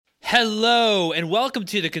Hello, and welcome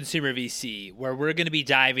to the Consumer VC, where we're going to be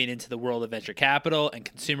diving into the world of venture capital and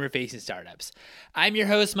consumer-facing startups. I'm your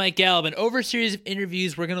host, Mike Gelb, and over a series of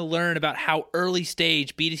interviews, we're going to learn about how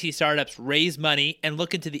early-stage B2C startups raise money and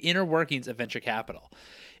look into the inner workings of venture capital.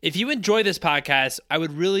 If you enjoy this podcast, I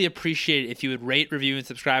would really appreciate it if you would rate, review, and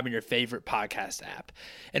subscribe on your favorite podcast app.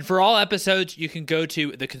 And for all episodes, you can go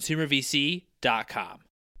to theconsumervc.com.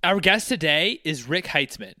 Our guest today is Rick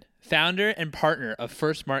Heitzmann, founder and partner of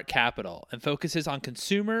FirstMark Capital, and focuses on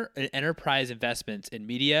consumer and enterprise investments in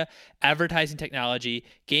media, advertising technology,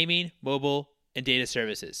 gaming, mobile, and data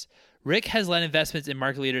services. Rick has led investments in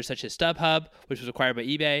market leaders such as StubHub, which was acquired by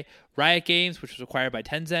eBay, Riot Games, which was acquired by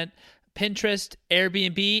Tencent, Pinterest,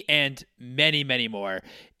 Airbnb, and many, many more.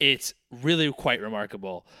 It's really quite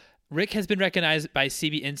remarkable. Rick has been recognized by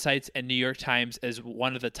CB Insights and New York Times as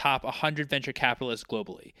one of the top 100 venture capitalists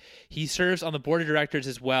globally. He serves on the board of directors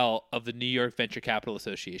as well of the New York Venture Capital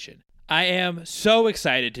Association. I am so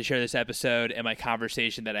excited to share this episode and my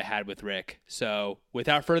conversation that I had with Rick. So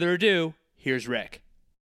without further ado, here's Rick.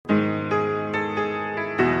 So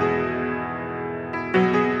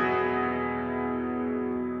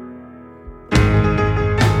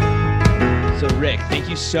Rick, thank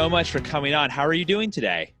you so much for coming on. How are you doing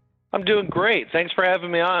today? I'm doing great. Thanks for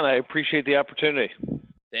having me on. I appreciate the opportunity.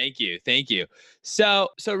 Thank you. So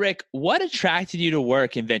Rick, what attracted you to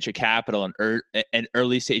work in venture capital and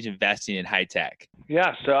early stage investing in high tech?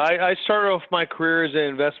 Yeah, so I started off my career as an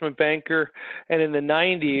investment banker, and in the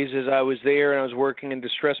 90s, as I was there and I was working in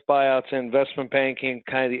distressed buyouts and investment banking,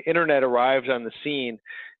 kind of the internet arrived on the scene,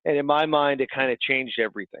 and in my mind, it kind of changed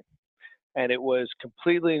everything. And it was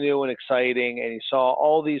completely new and exciting, and you saw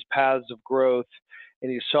all these paths of growth,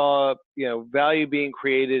 and you saw, value being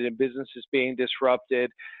created and businesses being disrupted,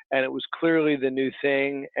 and it was clearly the new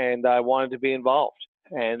thing, and I wanted to be involved.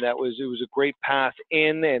 And it was a great path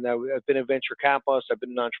in, and I've been a venture capitalist, I've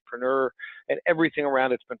been an entrepreneur, and everything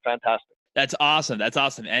around it's been fantastic. That's awesome.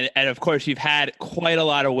 And of course, you've had quite a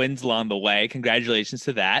lot of wins along the way. Congratulations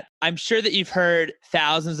to that. I'm sure that you've heard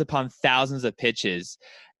thousands upon thousands of pitches.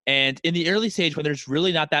 And in the early stage, when there's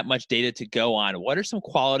really not that much data to go on, what are some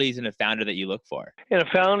qualities in a founder that you look for? In a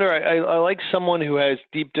founder, I like someone who has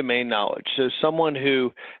deep domain knowledge. So someone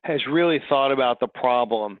who has really thought about the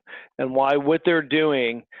problem and why what they're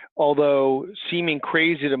doing, although seeming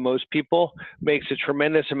crazy to most people, makes a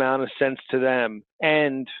tremendous amount of sense to them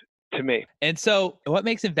and to me. And so what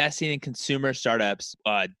makes investing in consumer startups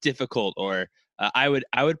difficult, or I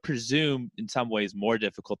would presume in some ways more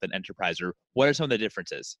difficult than enterprise, or what are some of the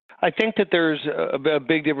differences? I think that there's a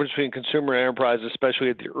big difference between consumer and enterprise, especially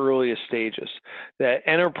at the earliest stages. That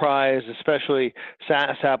enterprise, especially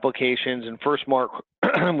SaaS applications and FirstMark,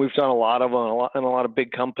 we've done a lot of them in a lot of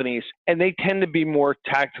big companies, and they tend to be more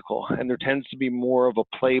tactical, and there tends to be more of a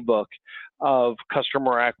playbook of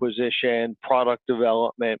customer acquisition, product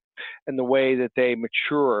development, and the way that they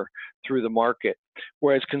mature through the market.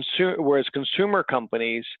 Whereas consumer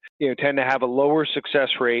companies, tend to have a lower success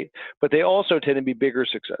rate, but they also tend to be bigger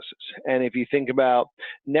successes. And if you think about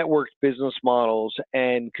networked business models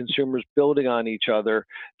and consumers building on each other,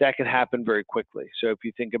 that can happen very quickly. So if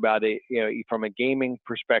you think about it, from a gaming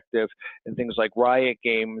perspective and things like Riot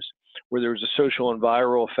Games, where there was a social and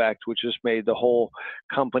viral effect, which just made the whole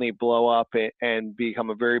company blow up and become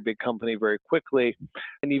a very big company very quickly.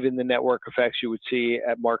 And even the network effects you would see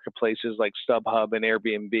at marketplaces like StubHub and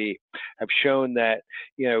Airbnb have shown that,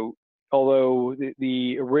 although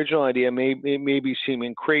the original idea may be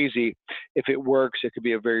seeming crazy, if it works, it could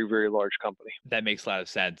be a very, very large company. That makes a lot of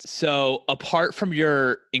sense. So apart from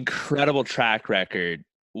your incredible track record,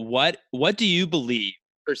 what do you believe,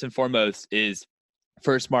 first and foremost, is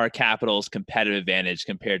FirstMark Capital's competitive advantage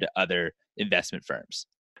compared to other investment firms?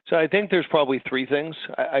 So I think there's probably three things.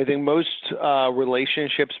 I think most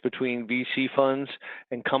relationships between VC funds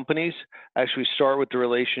and companies actually start with the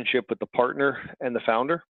relationship with the partner and the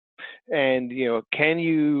founder. And, do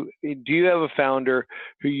you have a founder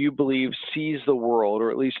who you believe sees the world, or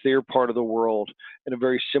at least their part of the world, in a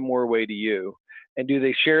very similar way to you? And do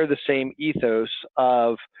they share the same ethos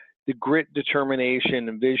of the grit, determination,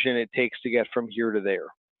 and vision it takes to get from here to there?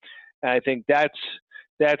 And I think that's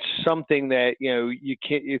something that, you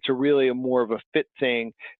can't, it's really more of a fit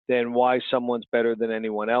thing than why someone's better than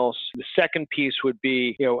anyone else. The second piece would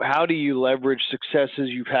be, how do you leverage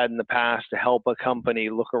successes you've had in the past to help a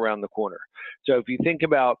company look around the corner? So if you think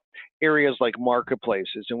about areas like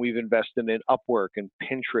marketplaces, and we've invested in Upwork and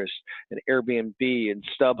Pinterest and Airbnb and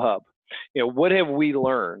StubHub, what have we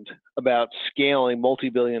learned about scaling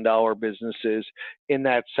multi-billion-dollar businesses in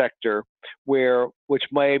that sector, which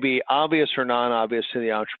may be obvious or non-obvious to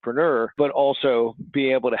the entrepreneur, but also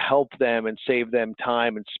be able to help them and save them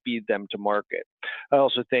time and speed them to market. I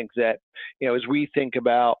also think that, as we think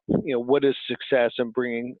about, what is success in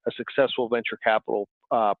bringing a successful venture capital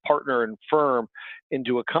partner and firm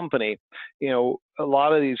into a company, a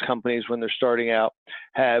lot of these companies, when they're starting out,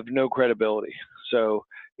 have no credibility. So,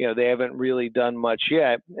 they haven't really done much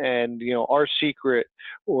yet. And, our secret,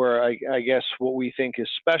 or I guess what we think is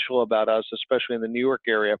special about us, especially in the New York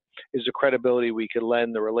area, is the credibility we could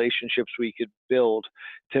lend, the relationships we could build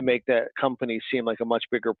to make that company seem like a much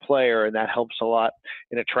bigger player. And that helps a lot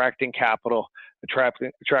in attracting capital,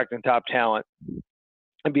 attracting top talent,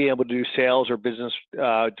 and being able to do sales or business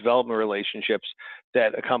development relationships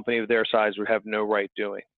that a company of their size would have no right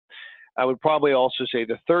doing. I would probably also say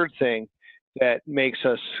the third thing that makes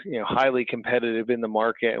us, highly competitive in the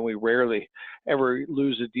market, and we rarely ever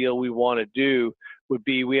lose a deal we want to do, would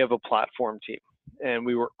be we have a platform team. And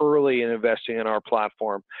we were early in investing in our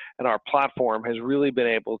platform, and our platform has really been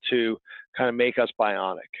able to kind of make us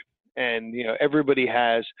bionic. And everybody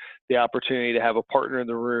has the opportunity to have a partner in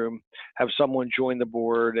the room, have someone join the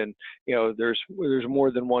board, and there's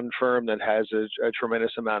more than one firm that has a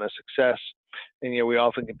tremendous amount of success. And we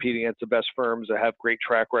often compete against the best firms that have great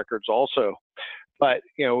track records also. But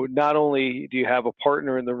not only do you have a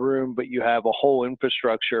partner in the room, but you have a whole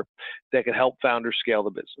infrastructure that can help founders scale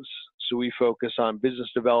the business. So we focus on business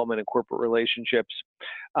development and corporate relationships,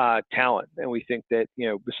 talent, and we think that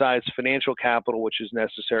besides financial capital, which is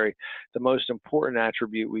necessary, the most important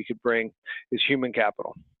attribute we could bring is human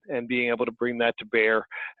capital, and being able to bring that to bear,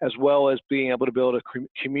 as well as being able to build a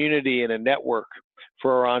community and a network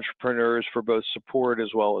for our entrepreneurs for both support as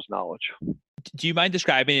well as knowledge. Do you mind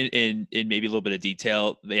describing in maybe a little bit of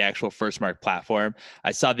detail the actual FirstMark platform?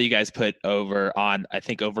 I saw that you guys put over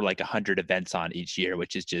like 100 events on each year,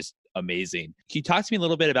 which is just amazing. Can you talk to me a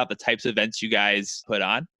little bit about the types of events you guys put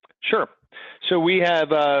on? Sure. So we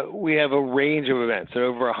have a range of events. There are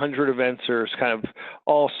over 100 events. There's kind of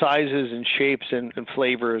all sizes and shapes and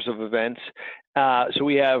flavors of events. So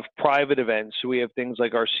we have private events. So we have things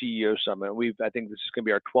like our CEO Summit. I think this is going to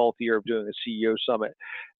be our 12th year of doing a CEO Summit.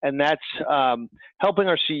 And that's helping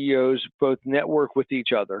our CEOs both network with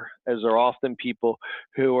each other, as they're often people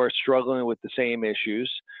who are struggling with the same issues.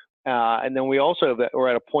 And then we also we're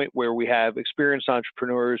at a point where we have experienced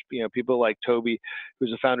entrepreneurs, people like Toby,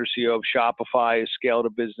 who's the founder CEO of Shopify, has scaled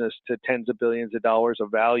a business to tens of billions of dollars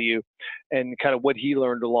of value, and kind of what he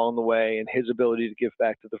learned along the way and his ability to give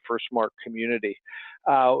back to the FirstMark community.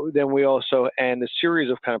 Then we also, and a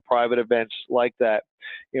series of kind of private events like that.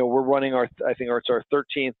 We're running it's our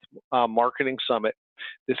 13th marketing summit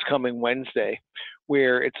this coming Wednesday,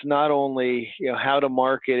 where it's not only how to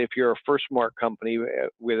market if you're a FirstMark company,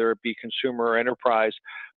 whether it be consumer or enterprise,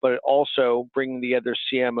 but also bringing together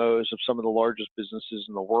CMOs of some of the largest businesses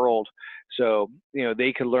in the world, so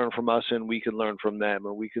they can learn from us and we can learn from them,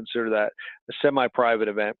 and we consider that a semi-private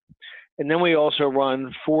event. And then we also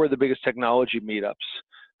run 4 of the biggest technology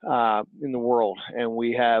meetups in the world, and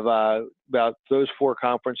we have about those 4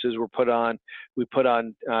 conferences we put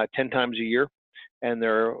on 10 times a year. And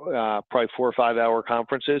they're probably 4 or 5 hour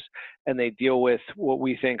conferences, and they deal with what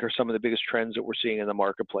we think are some of the biggest trends that we're seeing in the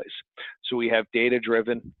marketplace. So we have data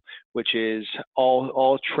driven, which is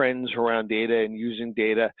all trends around data and using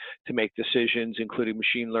data to make decisions, including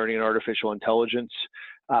machine learning and artificial intelligence.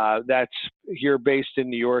 That's here based in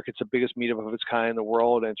New York. It's the biggest meetup of its kind in the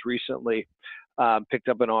world, and it's recently picked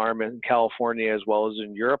up an arm in California as well as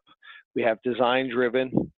in Europe. We have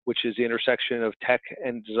design-driven, which is the intersection of tech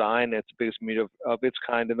and design. It's the biggest meetup of its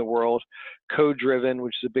kind in the world. Code-driven,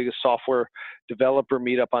 which is the biggest software developer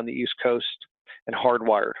meetup on the East Coast. And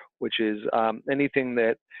hardwired, which is anything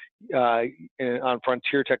that on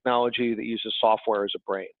frontier technology that uses software as a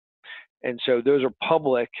brain. And so those are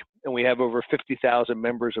public, and we have over 50,000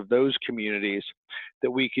 members of those communities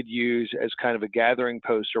that we could use as kind of a gathering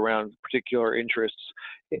post around particular interests,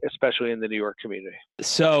 especially in the New York community.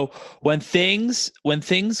 So when things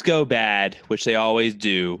go bad, which they always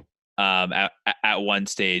do at one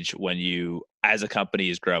stage when you, as a company,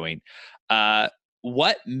 is growing,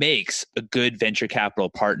 what makes a good venture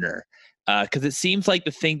capital partner? Because it seems like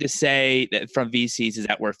the thing to say that from VCs is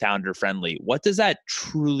that we're founder friendly. What does that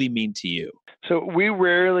truly mean to you? So we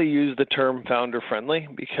rarely use the term founder friendly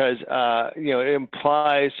because it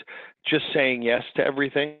implies just saying yes to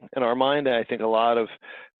everything in our mind. And I think a lot of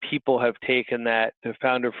people have taken that to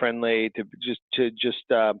founder friendly to just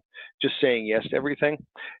saying yes to everything.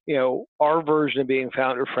 Our version of being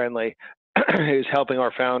founder friendly is helping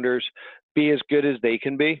our founders be as good as they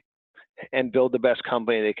can be and build the best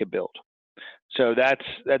company they could build. So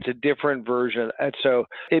that's a different version. And so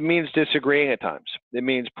it means disagreeing at times. It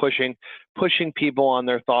means pushing people on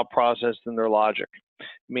their thought process and their logic. It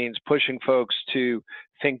means pushing folks to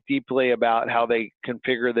think deeply about how they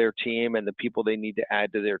configure their team and the people they need to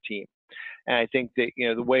add to their team. And I think that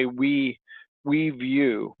the way we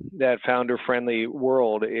view that founder-friendly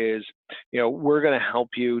world is, we're going to help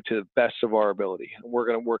you to the best of our ability. We're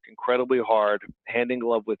going to work incredibly hard, hand in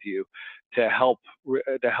glove with you, to help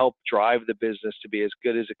drive the business to be as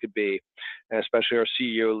good as it could be, and especially our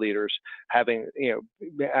CEO leaders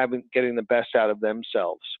getting the best out of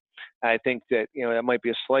themselves. I think that that might be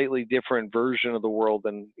a slightly different version of the world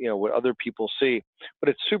than what other people see, but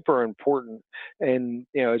it's super important. And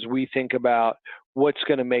as we think about what's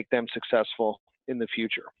going to make them successful in the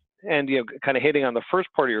future. And kind of hitting on the first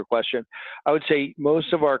part of your question, I would say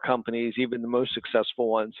most of our companies, even the most successful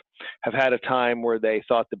ones, have had a time where they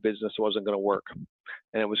thought the business wasn't going to work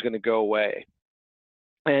and it was going to go away.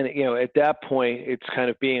 And at that point, it's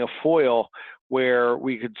kind of being a foil where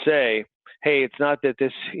we could say, hey, it's not that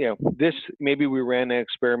this maybe we ran an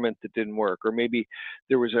experiment that didn't work, or maybe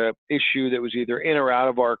there was a issue that was either in or out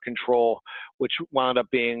of our control, which wound up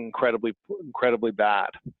being incredibly bad.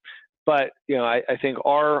 But I think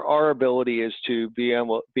our ability is to being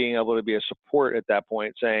able to be a support at that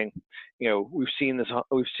point, saying, we've seen this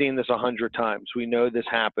 100 times. We know this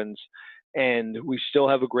happens, and we still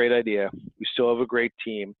have a great idea. We still have a great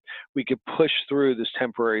team. We could push through this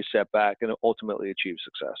temporary setback and ultimately achieve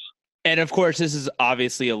success. And of course, this is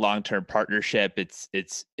obviously a long-term partnership.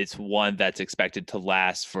 It's one that's expected to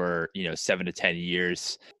last for 7 to 10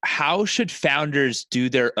 years. How should founders do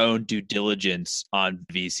their own due diligence on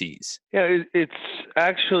VCs? Yeah, it's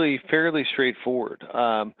actually fairly straightforward.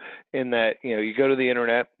 In that you go to the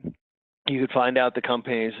internet, you could find out the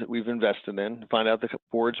companies that we've invested in, find out the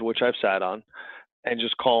boards which I've sat on, and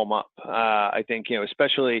just call them up. I think,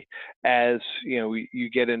 especially as,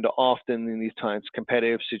 you get into often in these times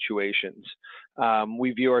competitive situations,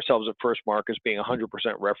 we view ourselves at FirstMark as being 100%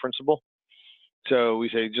 referenceable. So we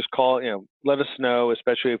say, just call, let us know,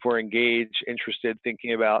 especially if we're engaged, interested,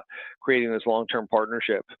 thinking about creating this long-term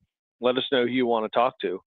partnership. Let us know who you want to talk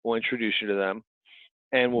to. We'll introduce you to them,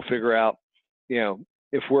 and we'll figure out,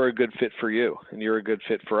 if we're a good fit for you and you're a good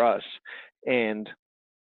fit for us. And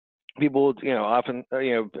people, often,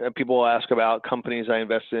 people ask about companies I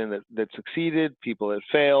invested in that succeeded, people that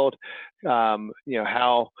failed,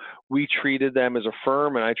 how we treated them as a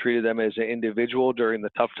firm, and I treated them as an individual during the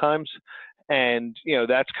tough times. And,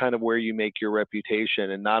 that's kind of where you make your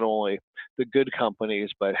reputation, and not only the good companies,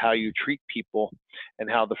 but how you treat people and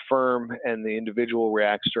how the firm and the individual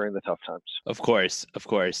reacts during the tough times. Of course.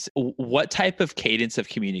 What type of cadence of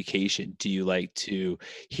communication do you like to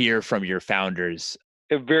hear from your founders?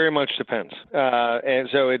 It very much depends. And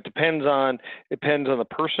so it depends on the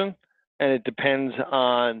person, and it depends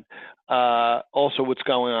on also what's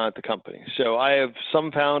going on at the company. So I have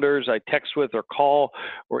some founders I text with or call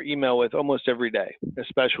or email with almost every day,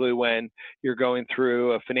 especially when you're going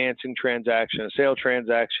through a financing transaction, a sale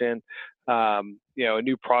transaction, a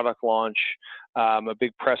new product launch, a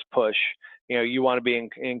big press push. You want to be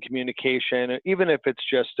in communication, even if it's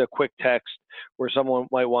just a quick text where someone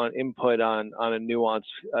might want input on a nuanced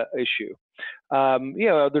issue.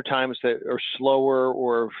 Other times that are slower,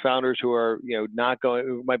 or founders who are,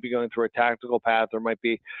 who might be going through a tactical path, or might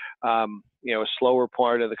be, a slower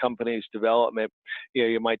part of the company's development.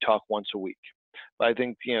 You might talk once a week. But I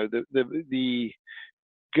think, the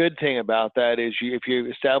good thing about that is if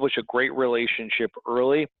you establish a great relationship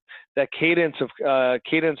early, that cadence,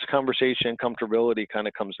 conversation, and comfortability kind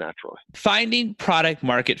of comes naturally. Finding product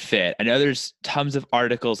market fit. I know there's tons of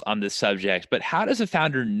articles on this subject, but how does a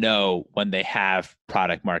founder know when they have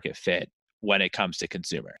product market fit when it comes to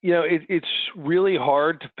consumer? It's really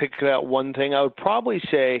hard to pick out one thing. I would probably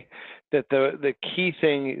say that the key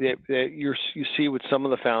thing that you see with some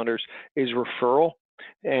of the founders is referral.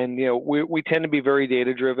 And we tend to be very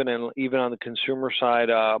data driven, and even on the consumer side,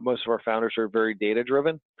 most of our founders are very data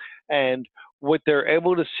driven. And what they're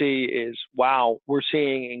able to see is, wow, we're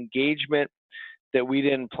seeing engagement that we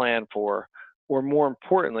didn't plan for, or more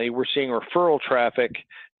importantly, we're seeing referral traffic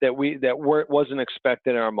that wasn't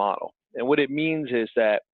expected in our model. And what it means is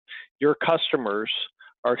that your customers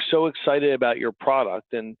are so excited about your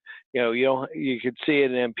product, and you could see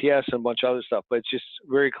it in NPS and a bunch of other stuff, but it's just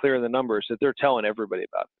very clear in the numbers that they're telling everybody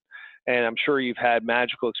about it. And I'm sure you've had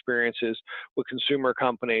magical experiences with consumer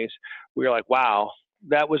companies where you're like, wow,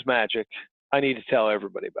 that was magic. I need to tell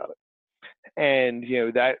everybody about it. And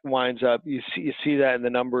that winds up, you see that in the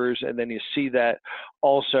numbers, and then you see that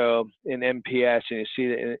also in NPS, and you see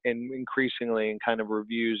that in increasingly in kind of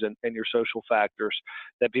reviews and your social factors,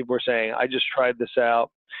 that people are saying, I just tried this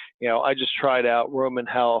out. I just tried out Roman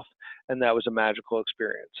Health, and that was a magical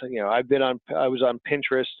experience. I was on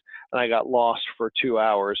Pinterest, and I got lost for 2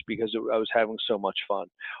 hours because I was having so much fun.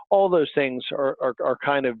 All those things are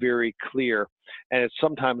kind of very clear, and it's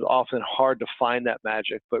sometimes often hard to find that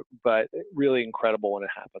magic, but really incredible when it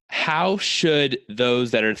happens. How should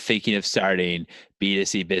those that are thinking of starting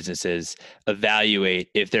B2C businesses evaluate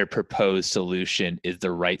if their proposed solution is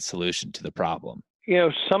the right solution to the problem?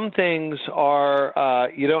 Some things are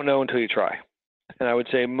you don't know until you try. And I would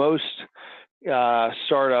say most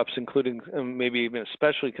startups, including maybe even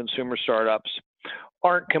especially consumer startups,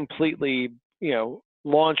 aren't completely,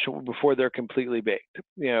 launched before they're completely baked.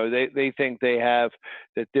 They think that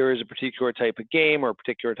there is a particular type of game or a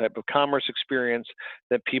particular type of commerce experience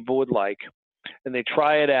that people would like, and they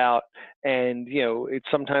try it out, and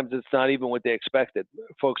sometimes it's not even what they expected.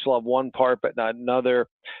 Folks love one part but not another.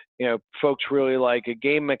 Folks really like a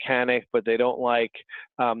game mechanic, but they don't like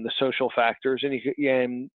the social factors.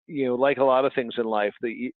 And like a lot of things in life,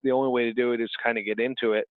 the only way to do it is kind of get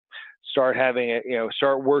into it, start having it,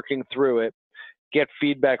 start working through it, get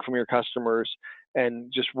feedback from your customers,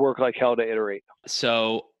 and just work like hell to iterate.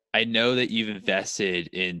 So I know that you've invested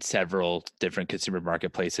in several different consumer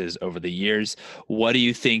marketplaces over the years. What do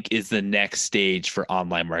you think is the next stage for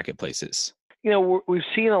online marketplaces? We've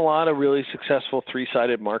seen a lot of really successful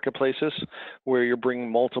three-sided marketplaces where you're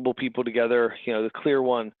bringing multiple people together. The clear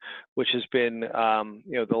one, which has been, some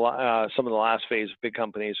of the last phase of big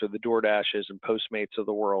companies, are the DoorDashes and Postmates of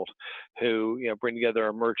the world, who bring together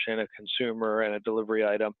a merchant, a consumer, and a delivery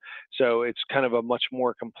item. So it's kind of a much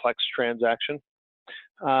more complex transaction.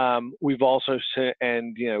 We've also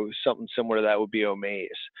and something similar to that would be Omaze,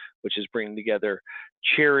 which is bringing together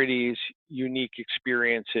charities, unique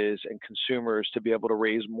experiences, and consumers to be able to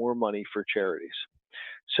raise more money for charities.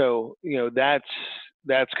 So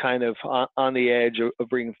that's kind of on the edge of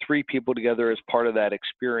bringing three people together as part of that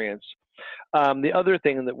experience. The other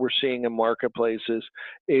thing that we're seeing in marketplaces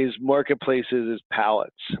is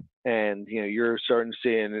palettes, and you're starting to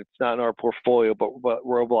see, and it's not in our portfolio, but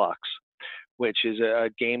Roblox, which is a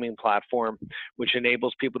gaming platform which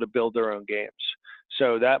enables people to build their own games.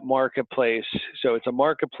 So that marketplace, it's a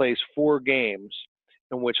marketplace for games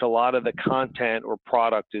in which a lot of the content or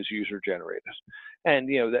product is user generated. And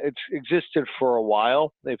it's existed for a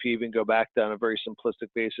while, if you even go back down a very simplistic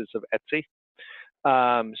basis of Etsy.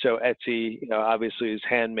 So Etsy, obviously is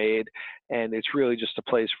handmade, and it's really just a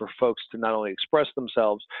place for folks to not only express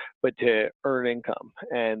themselves, but to earn income.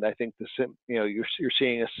 And I think you're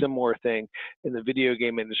seeing a similar thing in the video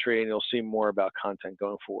game industry, and you'll see more about content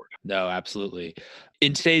going forward. No, absolutely.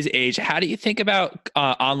 In today's age, how do you think about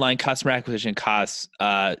online customer acquisition costs?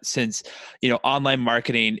 Since online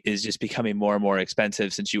marketing is just becoming more and more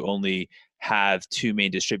expensive, since you only have two main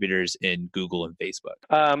distributors in Google and Facebook.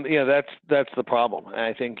 That's the problem. And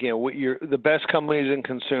I think the best companies in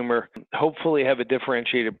consumer hopefully have a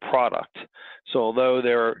differentiated product. So although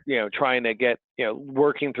they're trying to get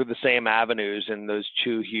working through the same avenues in those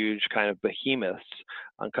two huge kind of behemoths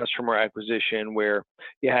on customer acquisition, where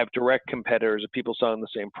you have direct competitors of people selling the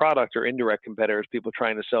same product, or indirect competitors, people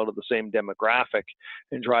trying to sell to the same demographic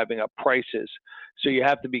and driving up prices. So you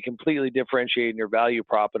have to be completely differentiated in your value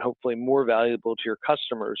prop, and hopefully more valuable to your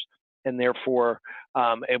customers, and therefore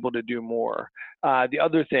able to do more. The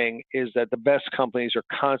other thing is that the best companies are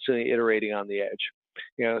constantly iterating on the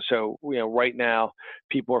edge. So right now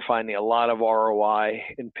people are finding a lot of ROI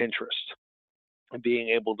in Pinterest, and being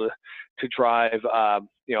able to drive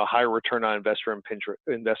higher return on investment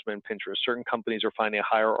in Pinterest. Certain companies are finding a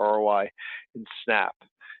higher ROI in Snap.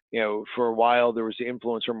 For a while there was the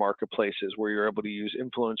influencer marketplaces where you're able to use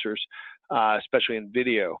influencers, especially in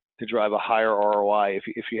video, to drive a higher ROI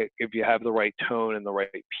if you have the right tone and the right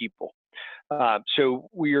people. So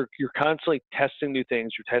you're constantly testing new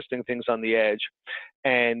things. You're testing things on the edge,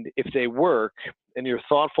 and if they work, and you're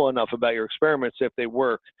thoughtful enough about your experiments, if they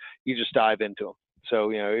work, you just dive into them.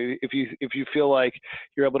 So if you feel like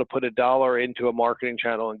you're able to put $1 into a marketing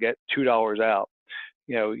channel and get $2 out,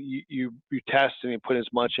 you test and you put as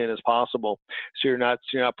much in as possible, so you're not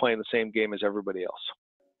playing the same game as everybody else.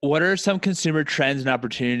 What are some consumer trends and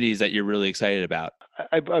opportunities that you're really excited about?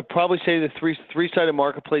 I'd probably say the three-sided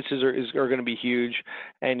marketplaces are going to be huge,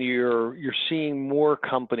 and you're seeing more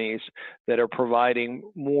companies that are providing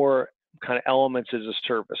more kind of elements as a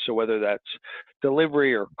service. So whether that's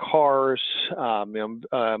delivery or cars, I'm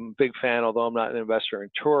a big fan, although I'm not an investor in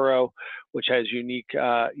Turo, which has unique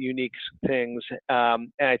things.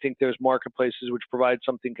 And I think those marketplaces which provide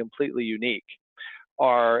something completely unique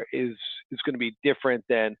is going to be different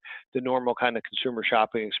than the normal kind of consumer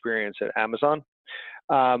shopping experience at Amazon.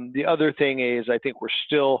 The other thing is I think we're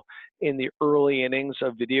still in the early innings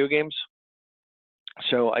of video games.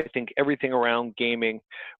 So I think everything around gaming,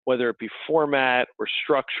 whether it be format or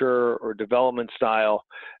structure or development style,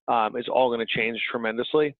 is all going to change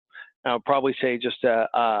tremendously. I would probably say because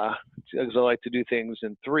I like to do things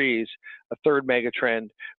in threes, a third mega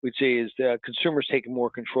trend we'd say is the consumers taking more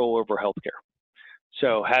control over healthcare.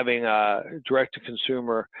 So having a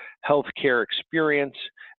direct-to-consumer healthcare experience,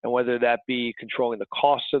 and whether that be controlling the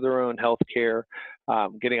cost of their own healthcare,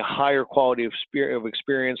 getting a higher quality of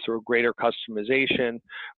experience through greater customization,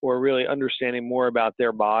 or really understanding more about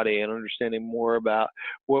their body and understanding more about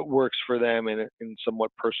what works for them in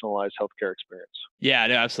somewhat personalized healthcare experience. Yeah,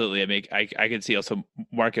 no, absolutely. I mean, I can see also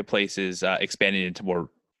marketplaces expanding into more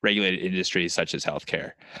regulated industries such as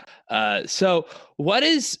healthcare. So what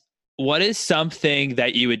is something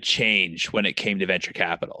that you would change when it came to venture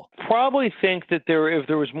capital? Probably think that if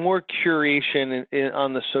there was more curation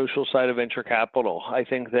on the social side of venture capital, I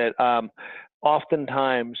think that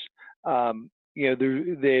oftentimes,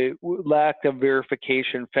 the lack of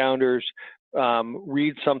verification, founders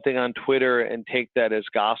read something on Twitter and take that as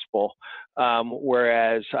gospel.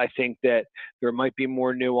 Whereas I think that there might be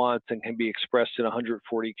more nuance and can be expressed in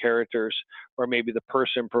 140 characters, or maybe the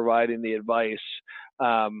person providing the advice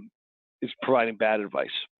is providing bad advice.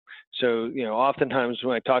 So, oftentimes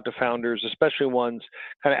when I talk to founders, especially ones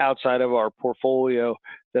kind of outside of our portfolio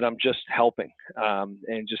that I'm just helping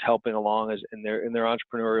and just helping along in their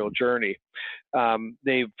entrepreneurial journey,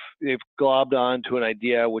 they've globbed on to an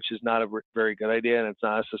idea which is not a very good idea, and it's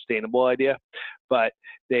not a sustainable idea, but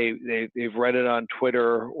they've read it on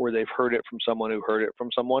Twitter, or they've heard it from someone who heard it from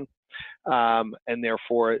someone, and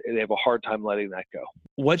therefore they have a hard time letting that go.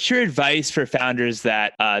 What's your advice for founders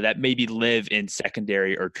that maybe live in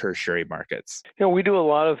secondary or tertiary markets? We do a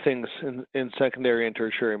lot of things in secondary and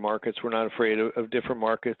tertiary markets. We're not afraid of different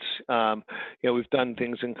markets. We've done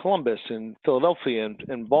things in Columbus and Philadelphia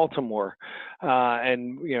and Baltimore,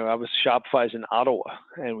 and I was Shopify's in Ottawa,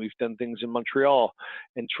 and we've done things in Montreal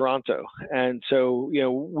and Toronto. And so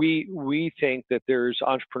we think that there's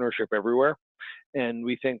entrepreneurship everywhere. And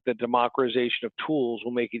we think the democratization of tools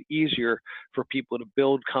will make it easier for people to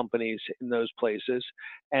build companies in those places.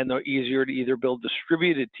 And they're easier to either build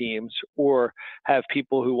distributed teams or have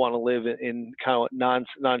people who want to live in kind of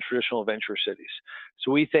non-traditional venture cities.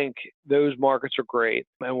 So we think those markets are great,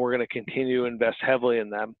 and we're going to continue to invest heavily in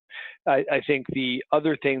them. I think the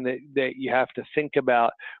other thing that you have to think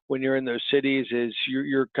about when you're in those cities is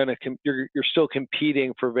you're still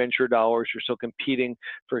competing for venture dollars. You're still competing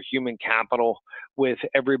for human capital with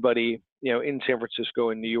everybody, in San Francisco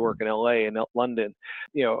and New York and LA and London.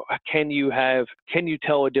 Can you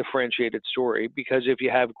tell a differentiated story? Because if you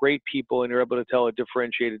have great people and you're able to tell a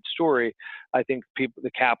differentiated story, I think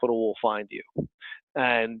the capital will find you.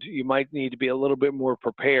 And you might need to be a little bit more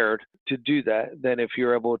prepared to do that than if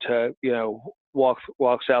you're able to, walk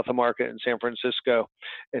south of Market in San Francisco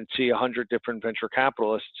and see 100 different venture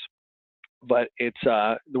capitalists. But it's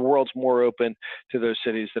the world's more open to those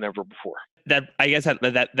cities than ever before. I guess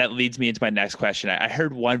that leads me into my next question. I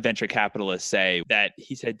heard one venture capitalist say that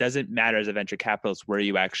he said it doesn't matter as a venture capitalist where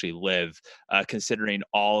you actually live, considering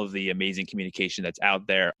all of the amazing communication that's out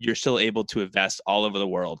there. You're still able to invest all over the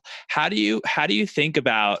world. How do you think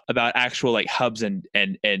about actual like hubs and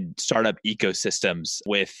startup ecosystems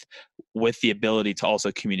with the ability to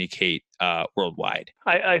also communicate worldwide?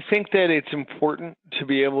 I think that it's important to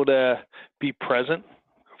be able to be present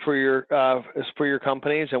for your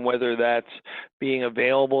companies, and whether that's being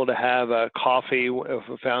available to have a coffee if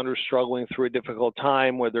a founder's struggling through a difficult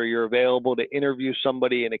time, whether you're available to interview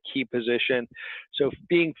somebody in a key position. So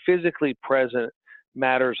being physically present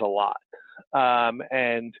matters a lot.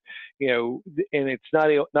 And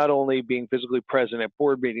it's not only being physically present at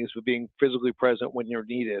board meetings, but being physically present when you're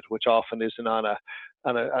needed, which often isn't on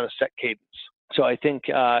a set cadence. So I think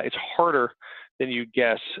it's harder than you'd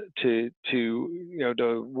guess to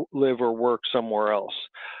live or work somewhere else.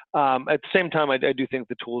 At the same time, I do think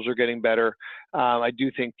the tools are getting better. I do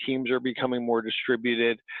think teams are becoming more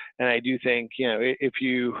distributed, and I do think if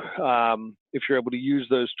you're able to use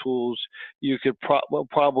those tools, you could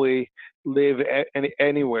probably live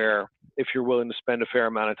anywhere if you're willing to spend a fair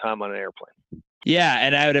amount of time on an airplane. Yeah,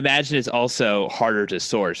 and I would imagine it's also harder to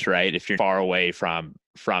source, right? If you're far away from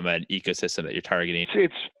an ecosystem that you're targeting.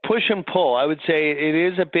 It's push and pull. I would say it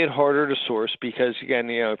is a bit harder to source because, again,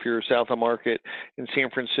 if you're south of Market in San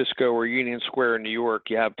Francisco or Union Square in New York,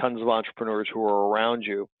 you have tons of entrepreneurs who are around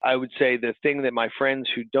you. I would say the thing that my friends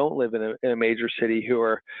who don't live in a major city who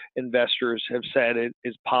are investors have said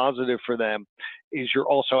is positive for them is you're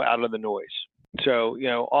also out of the noise. So,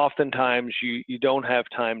 oftentimes you don't have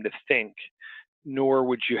time to think, nor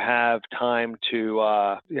would you have time to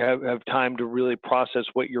have time to really process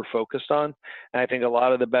what you're focused on. And I think a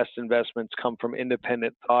lot of the best investments come from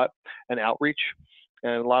independent thought and outreach.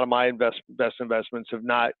 And a lot of my best investments have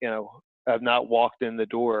not walked in the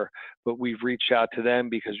door, but we've reached out to them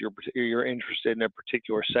because you're interested in a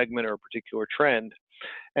particular segment or a particular trend.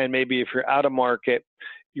 And maybe if you're out of market,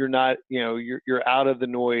 you're not, you're out of the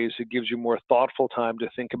noise. It gives you more thoughtful time to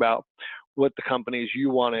think about what the companies you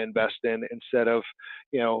want to invest in instead of,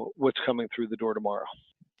 what's coming through the door tomorrow.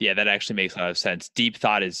 Yeah, that actually makes a lot of sense. Deep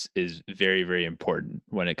thought is very, very important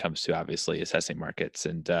when it comes to obviously assessing markets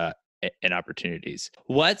and opportunities.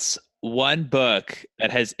 What's one book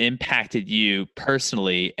that has impacted you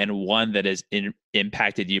personally and one that has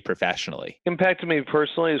impacted you professionally? Impacted me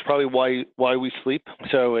personally is probably why we sleep.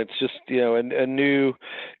 So it's just a new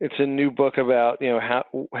book about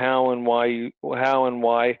how and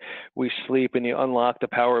why we sleep, and you unlock the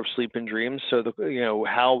power of sleep and dreams. So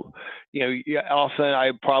often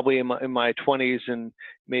I probably in my 20s and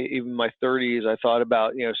even my 30s, I thought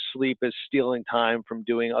about sleep as stealing time from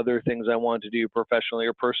doing other things I wanted to do professionally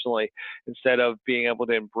or personally, instead of being able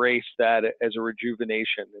to embrace that as a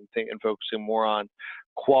rejuvenation and focusing more on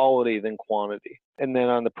quality than quantity. And then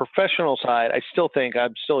on the professional side, I still think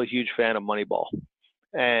I'm still a huge fan of Moneyball.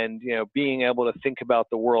 And being able to think about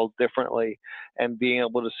the world differently, and being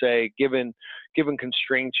able to say, given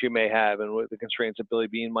constraints you may have, and what the constraints that Billy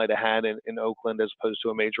Beane might have had in Oakland as opposed to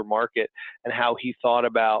a major market, and how he thought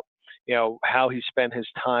about how he spent his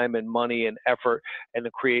time and money and effort, and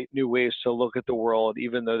to create new ways to look at the world,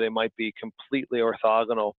 even though they might be completely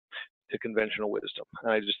orthogonal to conventional wisdom.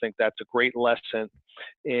 And I just think that's a great lesson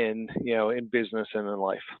in business and in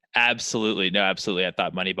life. Absolutely. No, absolutely. I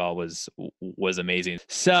thought Moneyball was amazing.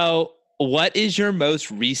 So, what is your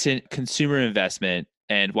most recent consumer investment,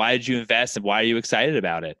 and why did you invest, and why are you excited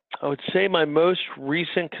about it? I would say my most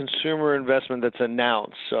recent consumer investment that's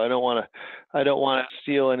announced. So I don't want to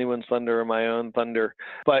steal anyone's thunder or my own thunder,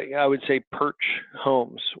 but I would say Perch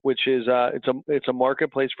Homes, which is it's a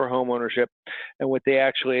marketplace for home ownership, and what they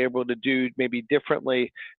actually are able to do maybe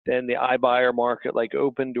differently than the iBuyer market like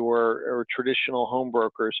Opendoor or traditional home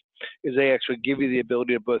brokers is they actually give you the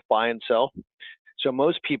ability to both buy and sell. So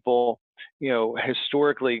most people,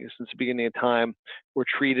 historically, since the beginning of time, were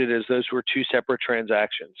treated as those were two separate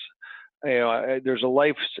transactions. There's a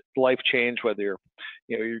life change, whether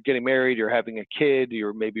you're getting married, you're having a kid,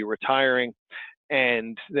 you're maybe retiring,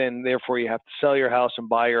 and then therefore you have to sell your house and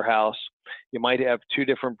buy your house. You might have two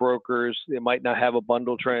different brokers. They might not have a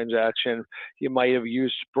bundle transaction. You might have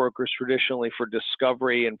used brokers traditionally for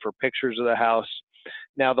discovery and for pictures of the house.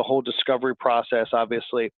 Now the whole discovery process,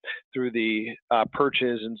 obviously, through the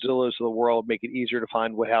Perches and Zillows of the world, make it easier to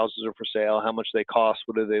find what houses are for sale, how much they cost,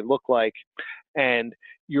 what do they look like, and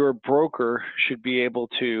your broker should be able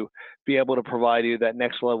to provide you that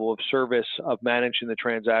next level of service of managing the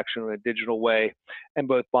transaction in a digital way, and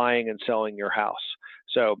both buying and selling your house.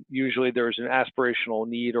 So usually there's an aspirational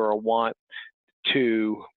need or a want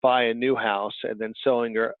to buy a new house, and then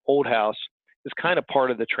selling your old house is kind of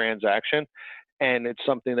part of the transaction. And it's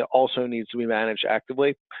something that also needs to be managed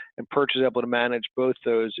actively. And Perch is able to manage both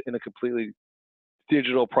those in a completely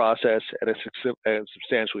digital process at a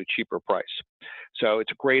substantially cheaper price. So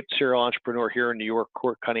it's a great serial entrepreneur here in New York,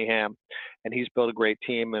 Court Cunningham, and he's built a great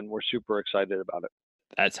team, and we're super excited about it.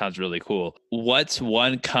 That sounds really cool. What's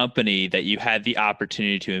one company that you had the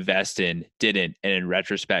opportunity to invest in, didn't, and in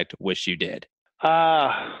retrospect, wish you did?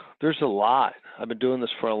 There's a lot. I've been doing this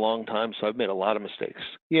for a long time, so I've made a lot of mistakes.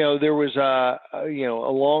 There was a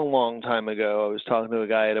long time ago, I was talking to a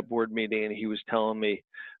guy at a board meeting, and he was telling me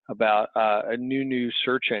about a new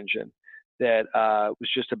search engine that was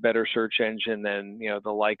just a better search engine than the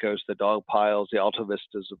Lycos, the Dogpiles, the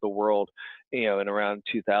AltaVistas of the world, in around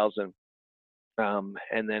 2000.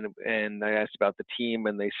 And I asked about the team,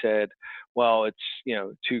 and they said, well, it's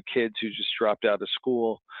two kids who just dropped out of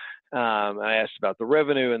school. I asked about the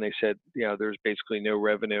revenue, and they said, there's basically no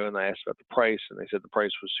revenue. And I asked about the price, and they said the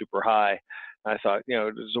price was super high. And I thought,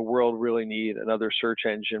 does the world really need another search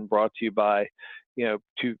engine brought to you by,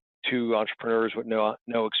 two entrepreneurs with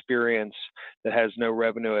no experience that has no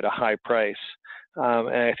revenue at a high price? And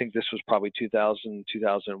I think this was probably 2000,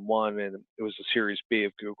 2001, and it was the Series B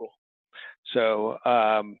of Google. So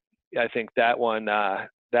I think that one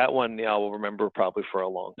I'll remember probably for a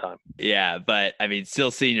long time. Yeah, but I mean,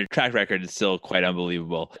 still seeing your track record is still quite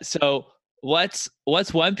unbelievable. So what's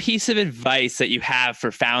one piece of advice that you have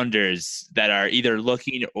for founders that are either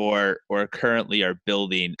looking or currently are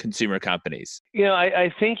building consumer companies?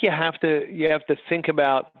 I think you have to think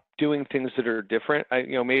about doing things that are different.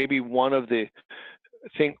 Maybe one of the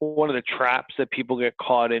traps that people get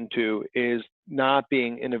caught into is not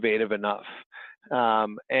being innovative enough.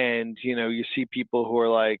 And you see people who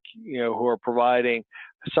are who are providing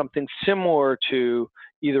something similar to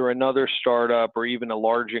either another startup or even a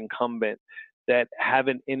large incumbent that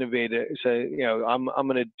haven't innovated. So I'm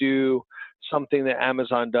going to do something that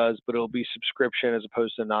Amazon does, but it'll be subscription as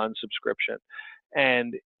opposed to non-subscription,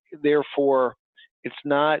 and therefore it's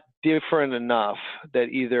not different enough that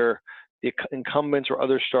either the incumbents or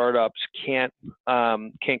other startups can't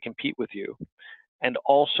compete with you, and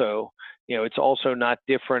also it's also not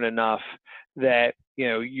different enough that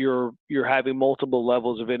you're having multiple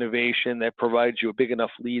levels of innovation that provides you a big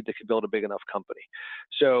enough lead that can build a big enough company.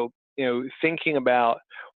 So thinking about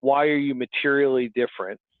why are you materially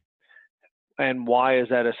different and why is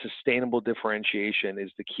that a sustainable differentiation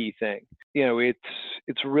is the key thing.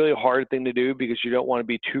 It's a really hard thing to do because you don't want to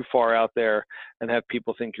be too far out there and have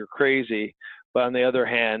people think you're crazy. But on the other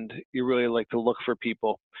hand, you really like to look for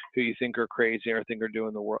people who you think are crazy or think are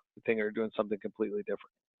doing something completely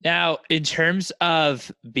different. Now, in terms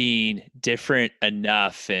of being different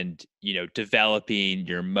enough and, developing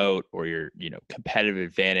your moat or your, competitive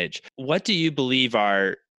advantage, what do you believe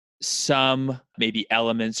are some maybe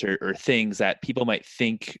elements or things that people might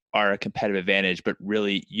think are a competitive advantage, but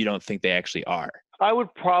really you don't think they actually are? I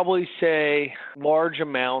would probably say large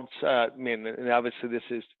amounts. And obviously this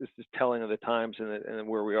is telling of the times and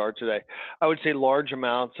where we are today. I would say large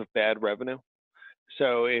amounts of bad revenue.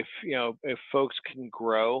 So if folks can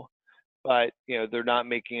grow, but they're not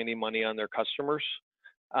making any money on their customers,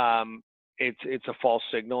 it's a false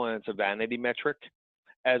signal and it's a vanity metric,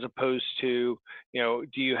 as opposed to do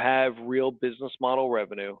you have real business model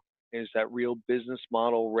revenue? Is that real business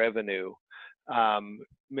model revenue?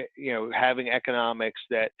 Having economics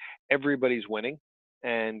that everybody's winning,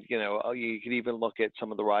 and you could even look at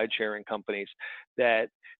some of the ride sharing companies that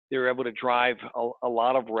they're able to drive a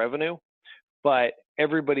lot of revenue, but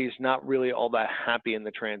everybody's not really all that happy in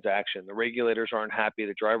the transaction. The regulators aren't happy.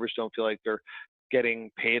 The drivers don't feel like they're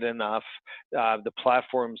getting paid enough. The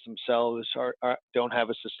platforms themselves don't have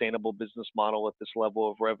a sustainable business model at this level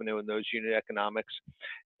of revenue and those unit economics.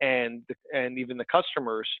 And even the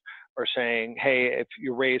customers are saying, hey, if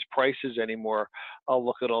you raise prices anymore, I'll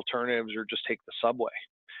look at alternatives or just take the subway.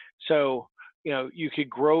 So, you could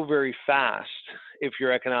grow very fast if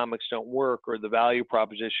your economics don't work or the value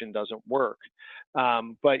proposition doesn't work.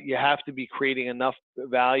 But you have to be creating enough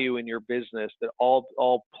value in your business that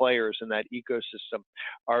all players in that ecosystem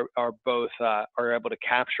are able to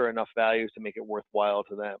capture enough value to make it worthwhile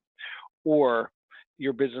to them. Or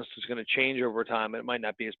your business is going to change over time. It might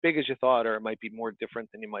not be as big as you thought, or it might be more different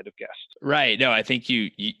than you might have guessed. Right. No, I think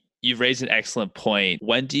you've raised an excellent point.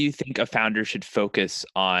 When do you think a founder should focus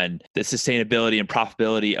on the sustainability and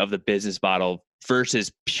profitability of the business model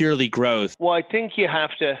versus purely growth? Well, I think you have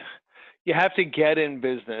to get in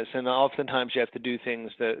business, and oftentimes you have to do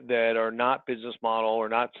things that are not business model or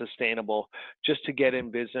not sustainable just to get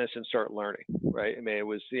in business and start learning, right? I mean, it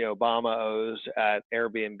was the Obama O's at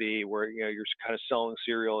Airbnb where you're kind of selling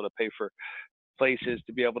cereal to pay for places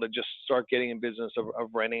to be able to just start getting in business of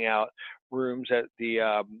renting out rooms at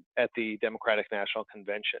the Democratic National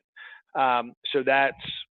Convention. So that's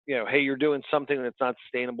hey, you're doing something that's not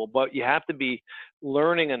sustainable, but you have to be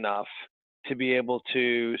learning enough to be able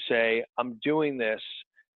to say, I'm doing this,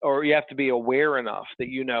 or you have to be aware enough that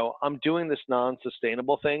I'm doing this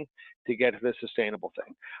non-sustainable thing to get to the sustainable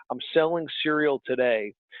thing. I'm selling cereal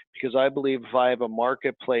today because I believe if I have a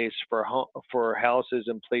marketplace for houses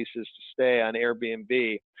and places to stay on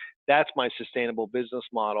Airbnb, that's my sustainable business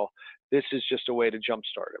model. This is just a way to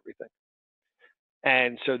jumpstart everything.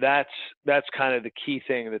 And so that's kind of the key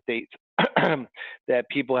thing that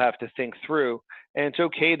people have to think through. And it's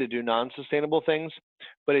okay to do non-sustainable things,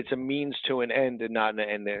 but it's a means to an end and not an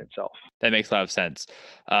end in itself. That makes a lot of sense.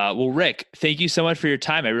 Well, Rick, thank you so much for your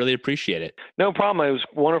time. I really appreciate it. No problem. It was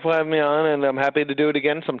wonderful having me on, and I'm happy to do it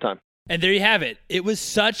again sometime. And there you have it. It was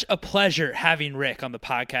such a pleasure having Rick on the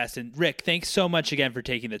podcast. And Rick, thanks so much again for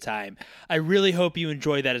taking the time. I really hope you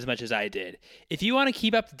enjoyed that as much as I did. If you want to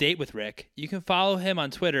keep up to date with Rick, you can follow him on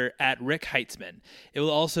Twitter at Rick Heitzmann. It will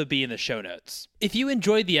also be in the show notes. If you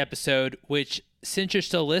enjoyed the episode, which Since you're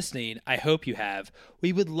still listening, I hope you have,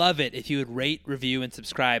 we would love it if you would rate, review, and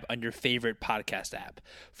subscribe on your favorite podcast app.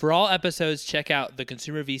 For all episodes, check out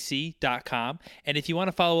theconsumervc.com. And if you want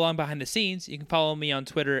to follow along behind the scenes, you can follow me on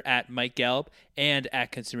Twitter at Mike Gelb and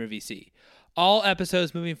at ConsumerVC. All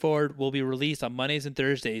episodes moving forward will be released on Mondays and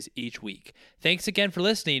Thursdays each week. Thanks again for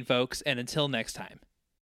listening, folks, and until next time.